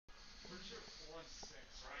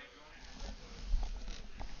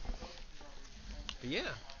But yeah,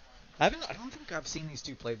 I don't think I've seen these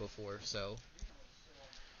two play before. So,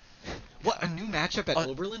 what a new matchup at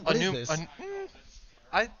Oberlin? What is this?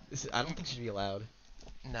 I I don't think should be allowed.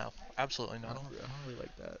 No, absolutely I not. don't really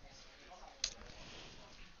like that.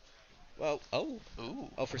 Well, oh,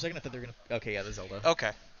 for a second I thought they were gonna. Okay, yeah, the Zelda.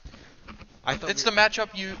 Okay. I thought It's the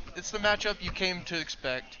matchup you came to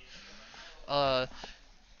expect.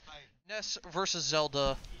 Ness versus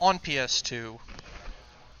Zelda on PS2.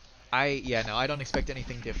 No, I don't expect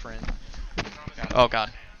anything different. Oh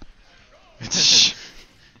god.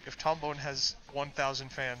 If Tom Bone has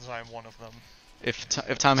 1,000 fans, I am one of them. If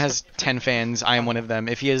Tom has 10 fans, I am one of them.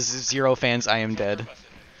 If he has 0 fans, I am dead.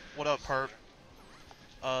 What up, Perp?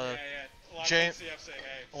 James,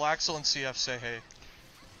 Alaxel and CF say hey.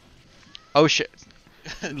 Oh shit.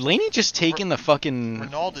 Laney just taking the fucking...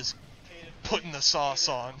 Renaud is putting the sauce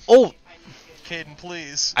on. Oh! Caden,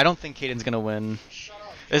 please. I don't think Caden's gonna win.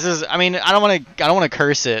 This is, I mean, I don't wanna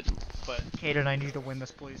curse it, but... Caden, I need to win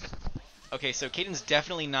this, please. Okay, so Caden's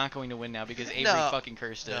definitely not going to win now because Avery fucking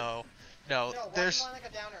cursed it. No, there's...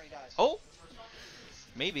 Oh!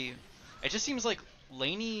 Maybe. It just seems like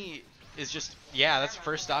Laney is just... Yeah, that's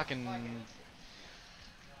first stock and...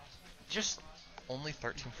 Just... Only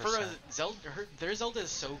 13%. For a Zelda, their Zelda is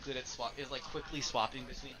so good at like quickly swapping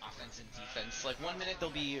between offense and defense. Like 1 minute they'll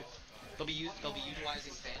be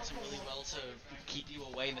utilizing Phantom really well to keep you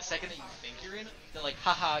away, and the second that you think you're in, they're like,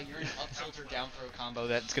 haha, you're in up tilt or down throw combo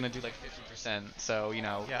that's gonna do like 50%. So you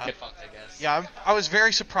know, get fucked, I guess. Yeah, I was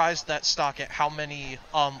very surprised that stock at how many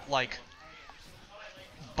like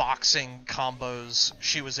boxing combos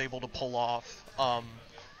she was able to pull off.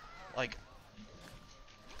 Like.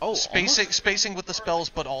 Oh, spacing with the spells,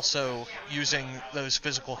 but also using those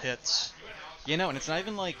physical hits. You know, and it's not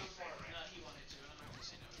even like...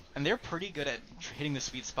 And they're pretty good at hitting the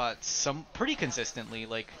sweet spot pretty consistently.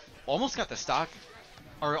 Like, almost got the stock,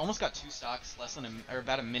 or almost got 2 stocks less than or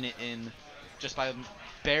about a minute in, just by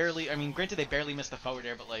barely... I mean, granted they barely missed the forward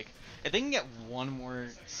air, but like, if they can get one more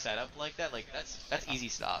setup like that, like, that's easy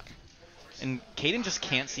stock. And Caden just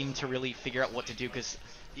can't seem to really figure out what to do, because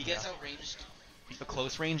he gets outranged... a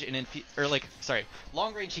close range, and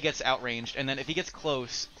long range he gets outranged, and then if he gets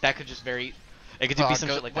close, that could just be some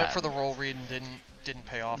shit like that. Went for the roll read and didn't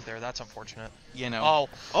pay off there. That's unfortunate. You know.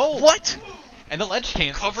 Oh, what? And the ledge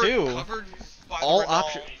cancel too. Covered by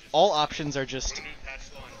all options are just.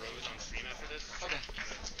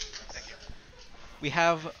 We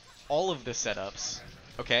have all of the setups.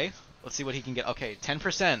 Okay, let's see what he can get. Okay,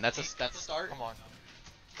 10%. That's a start. Come on.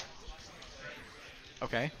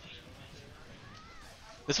 Okay.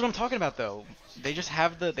 This is what I'm talking about, though. They just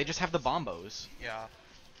have the bombos. Yeah.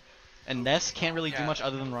 And Ness can't really do much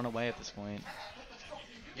other than run away at this point.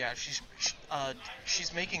 Yeah,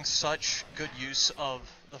 she's making such good use of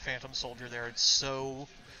the Phantom Soldier there. It's so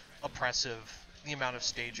oppressive, the amount of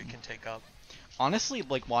stage it can take up. Honestly,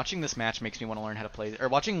 like, watching this match makes me want to learn how to play, or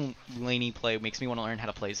watching Laney play makes me want to learn how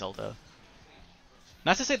to play Zelda.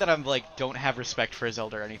 Not to say that I'm like don't have respect for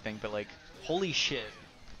Zelda or anything, but like, holy shit.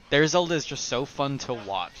 Their Zelda is just so fun to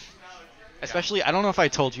watch. Especially, I don't know if I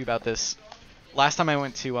told you about this. Last time I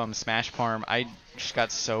went to Smash Parm, I just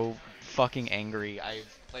got so fucking angry. I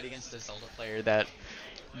played against a Zelda player that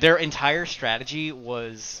their entire strategy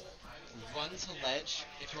was run to ledge.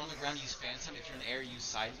 If you're on the ground, use Phantom. If you're in the air, use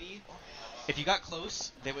side B. If you got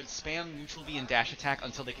close, they would spam neutral B and dash attack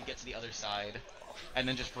until they could get to the other side. And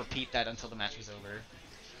then just repeat that until the match was over.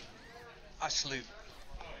 I salute.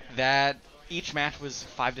 That... Each match was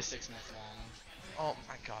 5 to 6 minutes long. Oh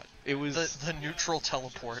my god. It was... The neutral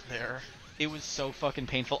teleport there. It was so fucking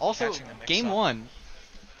painful. Also, game 1.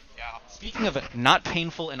 Yeah. Speaking of not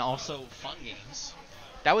painful and also fun games,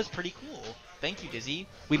 that was pretty cool. Thank you, Dizzy.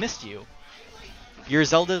 We missed you. Your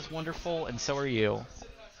Zelda's wonderful, and so are you.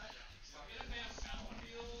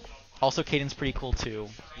 Also, Caden's pretty cool too.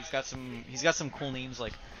 He's got some cool names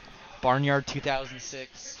like Barnyard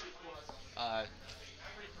 2006.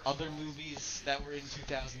 Other movies that were in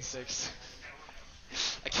 2006.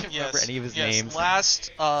 I can't remember any of his names. Last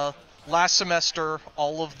semester,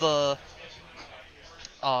 all of the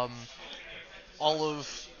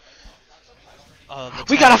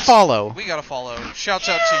we gotta follow. We gotta follow. Shouts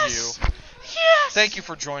out to you. Yes! Thank you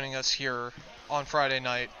for joining us here on Friday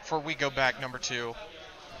night for We Go Back #2.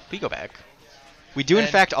 We go back. We do in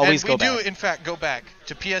fact always go back. We do in fact go back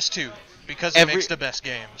to PS2 because it makes the best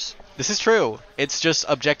games. This is true. It's just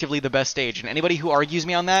objectively the best stage, and anybody who argues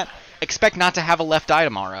me on that, expect not to have a left eye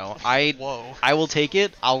tomorrow. I will take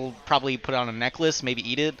it. I'll probably put it on a necklace, maybe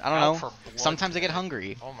eat it. I don't know. Sometimes I get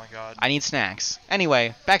hungry. Oh my god. I need snacks.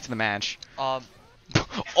 Anyway, back to the match. Um,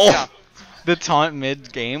 Oh, yeah, the taunt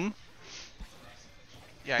mid game.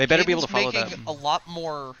 yeah. They better be able to follow making that. a lot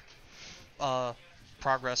more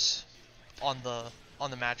progress on the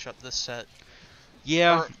matchup this set.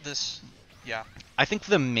 Yeah. Or this, yeah. I think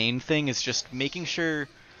the main thing is just making sure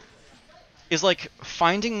is like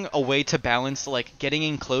finding a way to balance like getting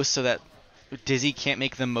in close so that Dizzy can't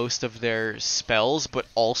make the most of their spells, but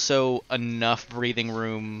also enough breathing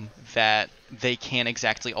room that they can't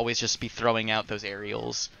exactly always just be throwing out those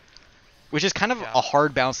aerials. Which is kind of Yeah. a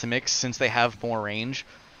hard balance to mix since they have more range.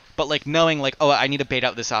 But like knowing like, oh, I need to bait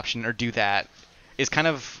out this option or do that is kind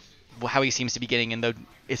of how he seems to be getting in, though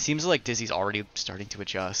it seems like Dizzy's already starting to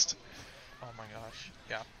adjust. Oh my gosh.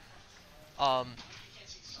 Yeah.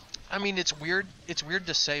 I mean, it's weird. It's weird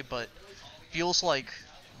to say, but feels like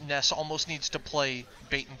Ness almost needs to play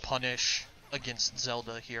bait and punish against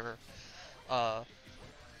Zelda here. Or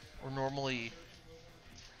normally,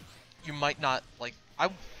 you might not like.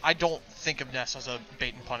 I don't think of Ness as a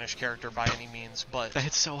bait and punish character by any means, but That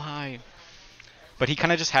hits so high. But he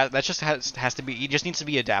kind of just has to be. He just needs to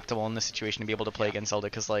be adaptable in this situation to be able to play against Zelda,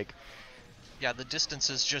 because like. yeah, the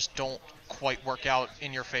distances just don't quite work out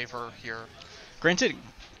in your favor here. Granted,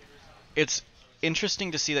 it's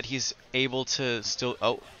interesting to see that he's able to still.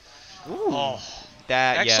 Oh. Ooh. Oh,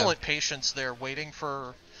 That excellent yeah. patience there, waiting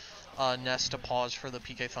for Ness to pause for the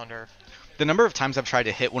PK Thunder. The number of times I've tried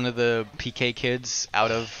to hit one of the PK kids out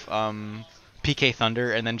of PK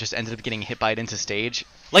Thunder and then just ended up getting hit by it into stage.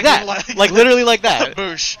 Like that! Like literally like that!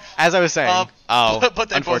 Boosh. As I was saying. But they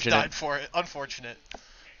both unfortunate. died for it. Unfortunate.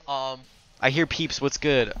 I hear peeps, what's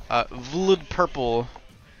good? Vlud purple.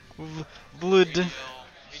 Vlud.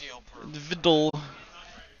 Vidal.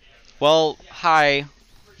 Well, hi.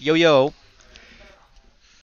 Yo yo.